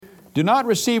Do not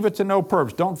receive it to no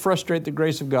purpose. Don't frustrate the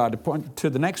grace of God. To point to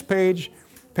the next page,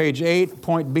 page 8,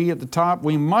 point B at the top,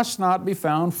 we must not be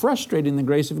found frustrating the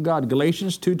grace of God.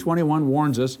 Galatians 2:21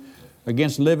 warns us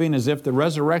against living as if the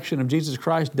resurrection of Jesus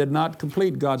Christ did not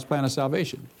complete God's plan of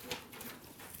salvation.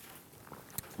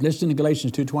 Listen to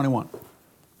Galatians 2:21.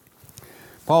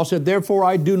 Paul said, therefore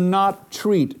I do not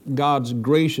treat God's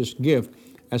gracious gift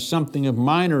as something of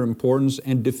minor importance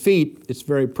and defeat its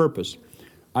very purpose.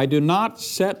 I do not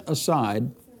set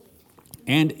aside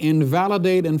and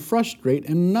invalidate and frustrate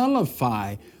and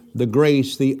nullify the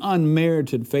grace, the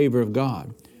unmerited favor of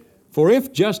God. For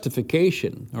if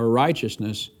justification or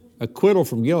righteousness, acquittal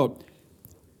from guilt,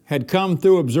 had come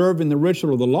through observing the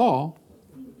ritual of the law,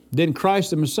 then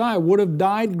Christ the Messiah would have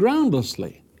died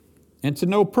groundlessly and to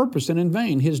no purpose and in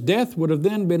vain. His death would have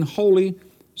then been wholly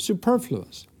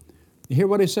superfluous. You hear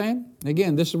what he's saying?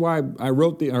 Again, this is why I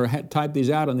wrote typed these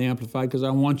out on the Amplified, because I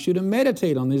want you to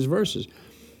meditate on these verses.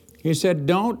 He said,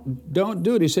 don't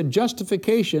do it. He said,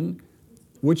 justification,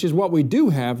 which is what we do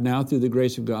have now through the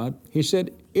grace of God, he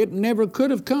said, it never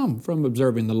could have come from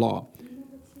observing the law.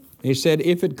 He said,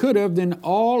 if it could have, then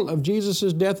all of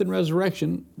Jesus' death and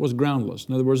resurrection was groundless.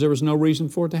 In other words, there was no reason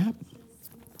for it to happen.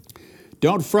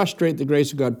 Don't frustrate the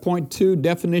grace of God. Point 2,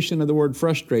 definition of the word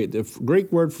frustrate. The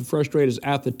Greek word for frustrate is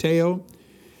atheteo.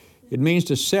 It means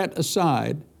to set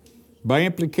aside, by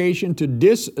implication to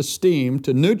disesteem,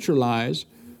 to neutralize,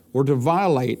 or to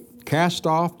violate, cast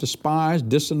off, despise,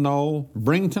 disannul,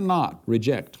 bring to naught,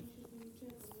 reject.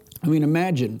 I mean,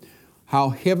 imagine how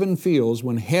heaven feels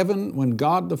when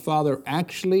God the Father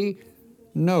actually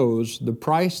knows the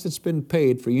price that's been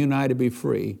paid for you and I to be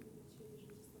free,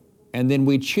 and then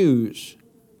we choose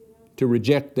to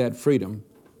reject that freedom,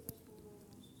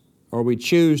 or we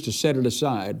choose to set it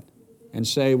aside and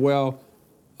say, well,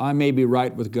 I may be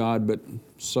right with God, but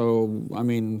so, I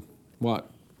mean, what?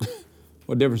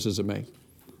 What difference does it make?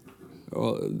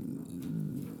 Well,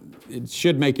 it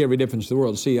should make every difference in the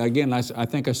world. See, again, I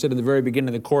think I said in the very beginning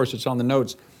of the course, it's on the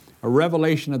notes, a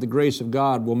revelation of the grace of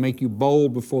God will make you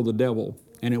bold before the devil,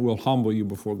 and it will humble you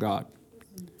before God.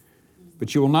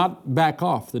 But you will not back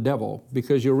off the devil,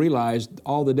 because you'll realize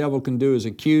all the devil can do is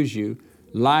accuse you,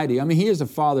 lie to you. I mean, he is the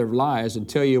father of lies and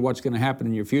tell you what's going to happen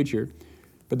in your future.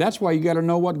 But that's why you got to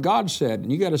know what God said.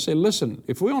 And you got to say, listen,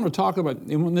 if we want to talk about,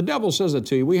 and when the devil says it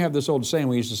to you, we have this old saying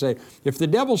we used to say, if the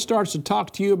devil starts to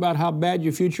talk to you about how bad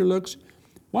your future looks,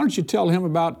 why don't you tell him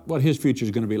about what his future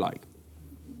is going to be like?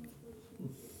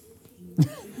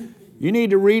 You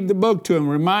need to read the book to him,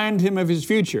 remind him of his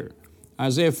future.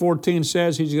 Isaiah 14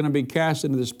 says he's going to be cast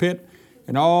into this pit,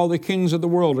 and all the kings of the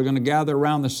world are going to gather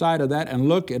around the side of that and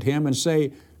look at him and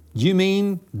say, do you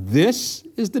mean this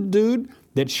is the dude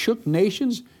that shook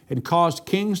nations and caused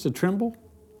kings to tremble?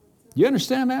 You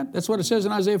understand that? That's what it says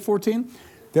in Isaiah 14.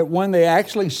 That when they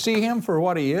actually see him for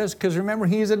what he is, because remember,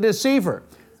 he's a deceiver.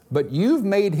 But you've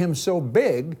made him so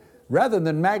big, rather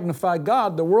than magnify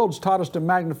God, the world's taught us to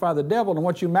magnify the devil. And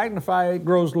what you magnify, it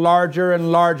grows larger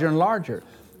and larger and larger.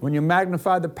 When you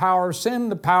magnify the power of sin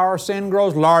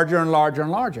grows larger and larger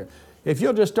and larger. If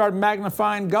you'll just start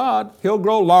magnifying God, He'll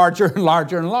grow larger and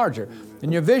larger and larger.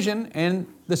 And your vision and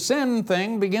the sin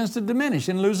thing begins to diminish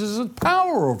and loses its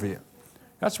power over you.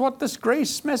 That's what this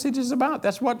grace message is about.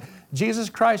 That's what Jesus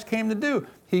Christ came to do.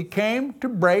 He came to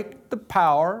break the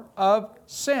power of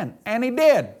sin, and He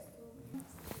did.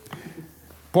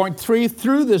 Point 3,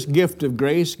 through this gift of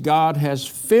grace, God has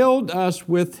filled us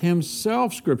with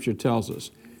Himself, Scripture tells us.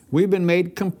 We've been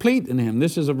made complete in Him.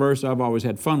 This is a verse I've always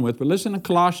had fun with, but listen to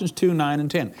Colossians 2, 9 and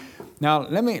 10. Now,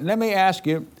 let me ask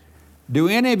you, do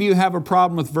any of you have a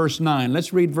problem with verse 9?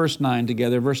 Let's read verse 9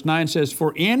 together. Verse 9 says,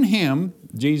 for in Him,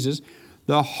 Jesus,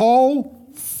 the whole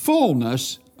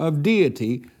fullness of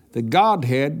deity, the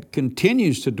Godhead,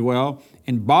 continues to dwell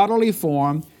in bodily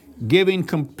form, giving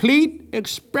complete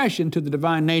expression to the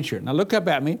divine nature. Now look up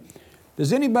at me.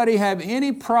 Does anybody have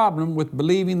any problem with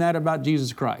believing that about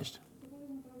Jesus Christ?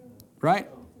 Right?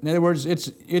 In other words,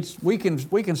 we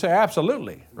can say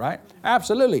absolutely, right?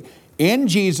 Absolutely. In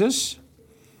Jesus,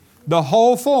 the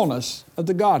whole fullness of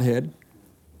the Godhead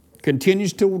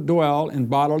continues to dwell in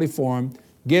bodily form,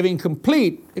 giving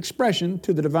complete expression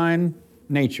to the divine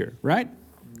nature, right?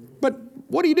 But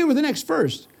what do you do with the next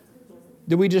verse?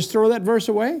 Do we just throw that verse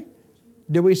away?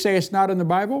 Do we say it's not in the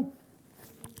Bible?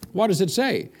 What does it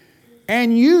say?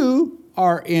 And you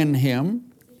are in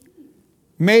Him,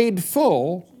 made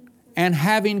full, and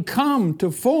having come to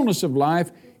fullness of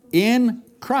life in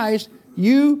Christ,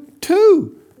 you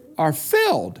too are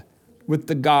filled with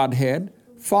the Godhead,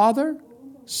 Father,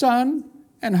 Son,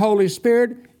 and Holy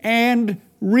Spirit, and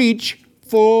reach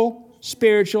full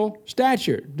spiritual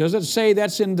stature. Does it say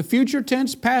that's in the future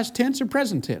tense, past tense, or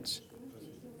present tense?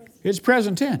 It's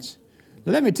present tense.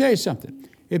 Now, let me tell you something.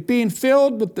 If being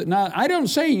filled with now, I don't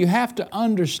say you have to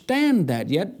understand that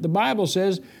yet. The Bible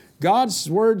says, God's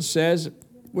Word says,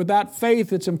 without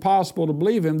faith it's impossible to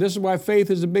believe Him. This is why faith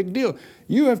is a big deal.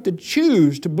 You have to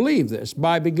choose to believe this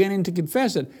by beginning to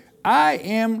confess it. I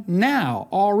am now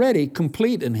already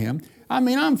complete in Him. I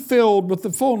mean, I'm filled with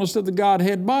the fullness of the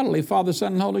Godhead bodily, Father,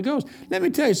 Son, and Holy Ghost. Let me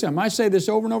tell you something. I say this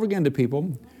over and over again to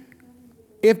people.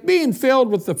 If being filled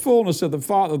with the fullness of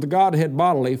the Godhead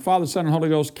bodily, Father, Son, and Holy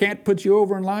Ghost can't put you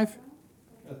over in life,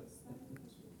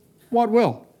 what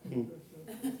will?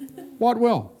 What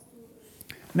will?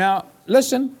 Now,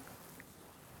 listen.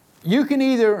 You can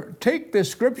either take this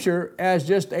scripture as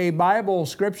just a Bible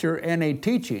scripture and a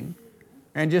teaching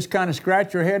and just kind of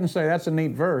scratch your head and say, that's a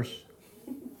neat verse.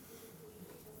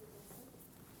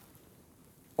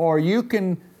 Or you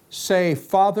can say,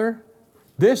 Father,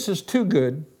 this is too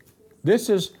good. This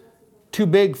is too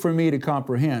big for me to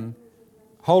comprehend.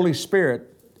 Holy Spirit,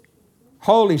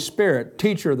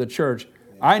 teacher of the church,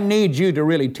 I need you to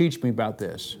really teach me about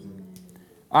this.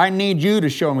 I need you to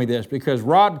show me this because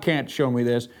Rod can't show me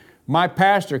this. My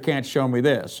pastor can't show me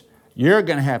this. You're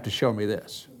going to have to show me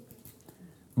this.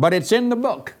 But it's in the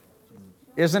book,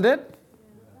 isn't it?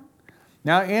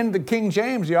 Now, in the King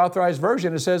James, the Authorized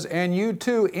Version, it says, and you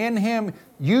too, in Him,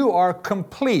 you are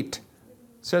complete.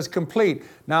 It says complete.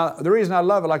 Now, the reason I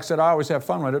love it, like I said, I always have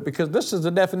fun with it, because this is the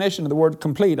definition of the word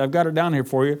complete. I've got it down here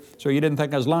for you, so you didn't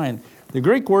think I was lying. The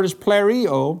Greek word is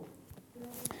plerio.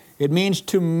 It means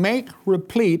to make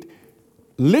replete.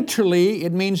 Literally,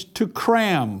 it means to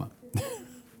cram.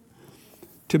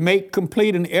 To make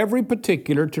complete in every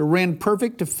particular, to rend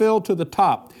perfect, to fill to the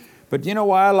top. But you know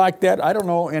why I like that? I don't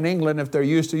know in England if they're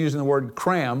used to using the word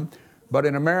cram, but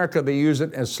in America they use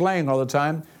it as slang all the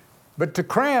time. But to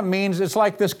cram means it's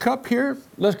like this cup here.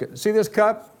 Look, see this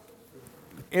cup?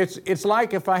 It's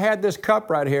like if I had this cup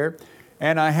right here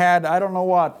and I had, I don't know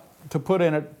what to put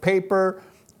in it, paper,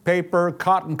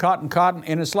 cotton,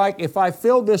 and it's like if I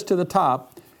filled this to the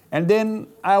top and then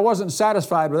I wasn't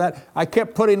satisfied with that, I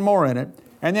kept putting more in it,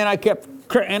 and then I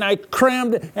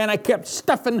crammed it, and I kept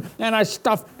stuffing, and I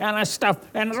stuffed, and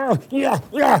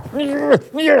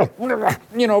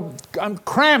you know, I'm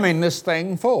cramming this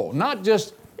thing full. Not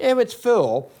just if it's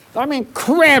full, I mean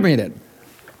cramming it.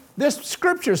 This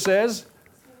scripture says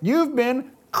you've been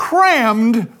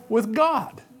crammed with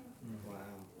God.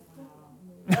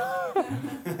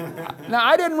 Now,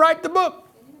 I didn't write the book.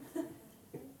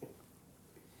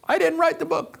 I didn't write the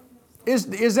book.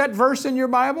 Is that verse in your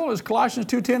Bible? Is Colossians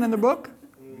 2:10 in the book?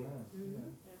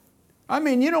 I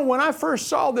mean, you know, when I first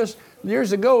saw this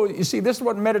years ago, you see, this is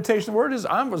what meditation word is.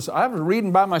 I was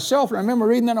reading by myself, and I remember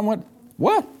reading that, and I went,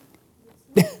 what?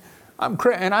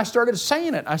 And I started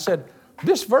saying it. I said,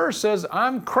 this verse says,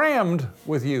 I'm crammed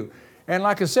with you. And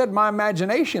like I said, my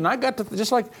imagination, I got to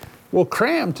just like, well,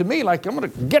 cram to me, like I'm going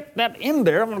to get that in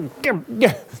there. I'm going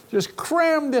to just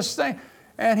cram this thing.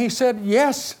 And he said,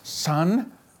 yes,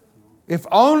 son, if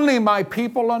only my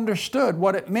people understood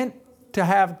what it meant to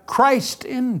have Christ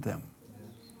in them.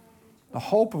 The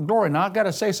hope of glory. Now, I've got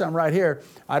to say something right here.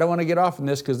 I don't want to get off on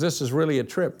this because this is really a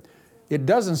trip. It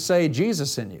doesn't say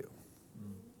Jesus in you.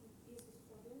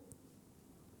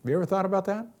 Have you ever thought about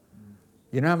that?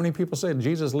 You know how many people say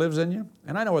Jesus lives in you?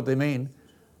 And I know what they mean.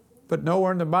 But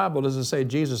nowhere in the Bible does it say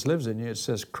Jesus lives in you. It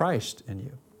says Christ in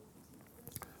you.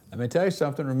 Let me tell you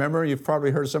something. Remember, you've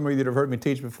probably heard, some of you that have heard me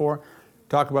teach before,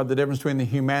 talk about the difference between the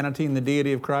humanity and the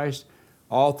deity of Christ.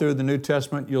 All through the New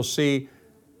Testament, you'll see.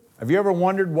 Have you ever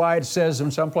wondered why it says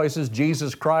in some places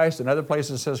Jesus Christ, and other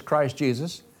places it says Christ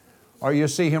Jesus? Or you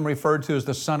see Him referred to as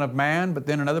the Son of Man, but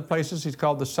then in other places He's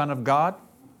called the Son of God?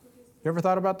 You ever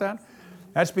thought about that?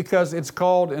 That's because it's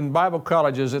called, in Bible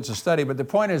colleges, it's a study, but the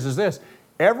point is this.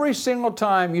 Every single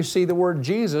time you see the word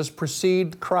Jesus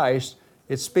precede Christ,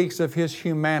 it speaks of His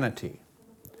humanity.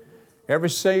 Every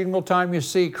single time you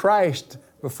see Christ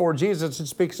before Jesus, it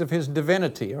speaks of His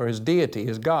divinity or His deity,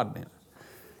 His godness.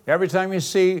 Every time you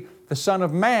see the Son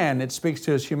of Man, it speaks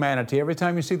to His humanity. Every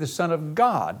time you see the Son of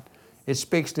God, it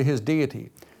speaks to His deity.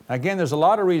 Again, there's a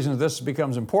lot of reasons this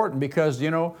becomes important because, do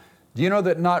you know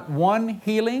that not one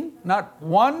healing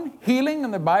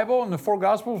in the Bible, in the four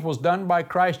Gospels, was done by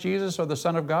Christ Jesus or the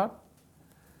Son of God?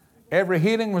 Every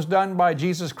healing was done by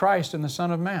Jesus Christ and the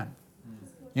Son of Man.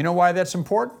 You know why that's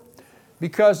important?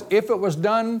 Because if it was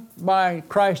done by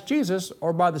Christ Jesus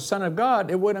or by the Son of God,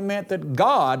 it would have meant that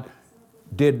God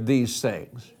did these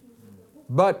things.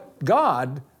 But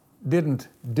God didn't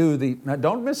do now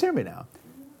don't mishear me now.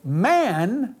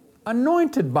 Man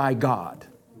anointed by God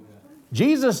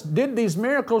Jesus did these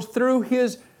miracles through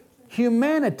His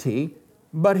humanity,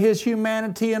 but His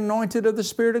humanity anointed of the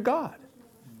Spirit of God.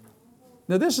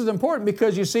 Now this is important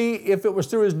because you see, if it was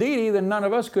through His deity, then none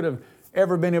of us could have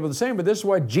ever been able to say, but this is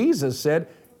why Jesus said,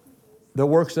 the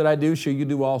works that I do shall you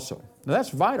do also. Now that's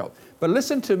vital. But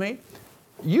listen to me.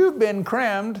 You've been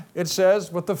crammed, it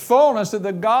says, with the fullness of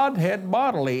the Godhead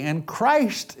bodily, and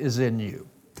Christ is in you.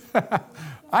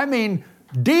 I mean,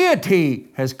 deity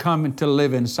has come to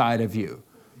live inside of you.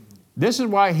 This is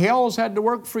why hell's had to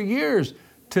work for years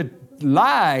to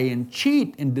lie and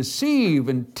cheat and deceive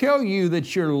and tell you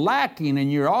that you're lacking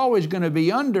and you're always going to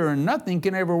be under and nothing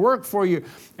can ever work for you,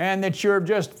 and that you're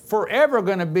just forever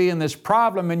going to be in this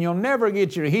problem and you'll never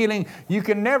get your healing. You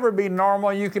can never be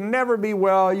normal. You can never be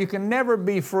well. You can never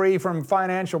be free from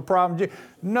financial problems.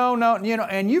 No,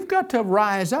 and you've got to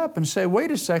rise up and say,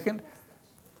 wait a second,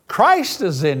 Christ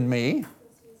is in me.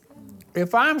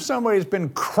 If I'm somebody who's been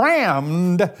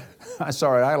crammed,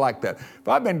 sorry, I like that. If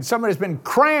I've been somebody who's been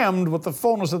crammed with the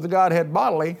fullness of the Godhead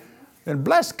bodily, then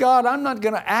bless God, I'm not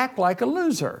going to act like a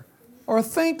loser or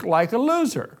think like a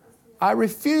loser. I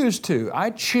refuse to.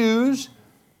 I choose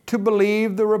to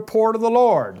believe the report of the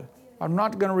Lord. I'm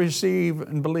not going to receive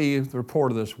and believe the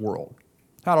report of this world.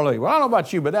 Hallelujah. Well, I don't know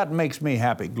about you, but that makes me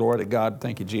happy. Glory to God.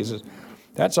 Thank you, Jesus.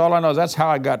 That's all I know. That's how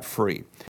I got free.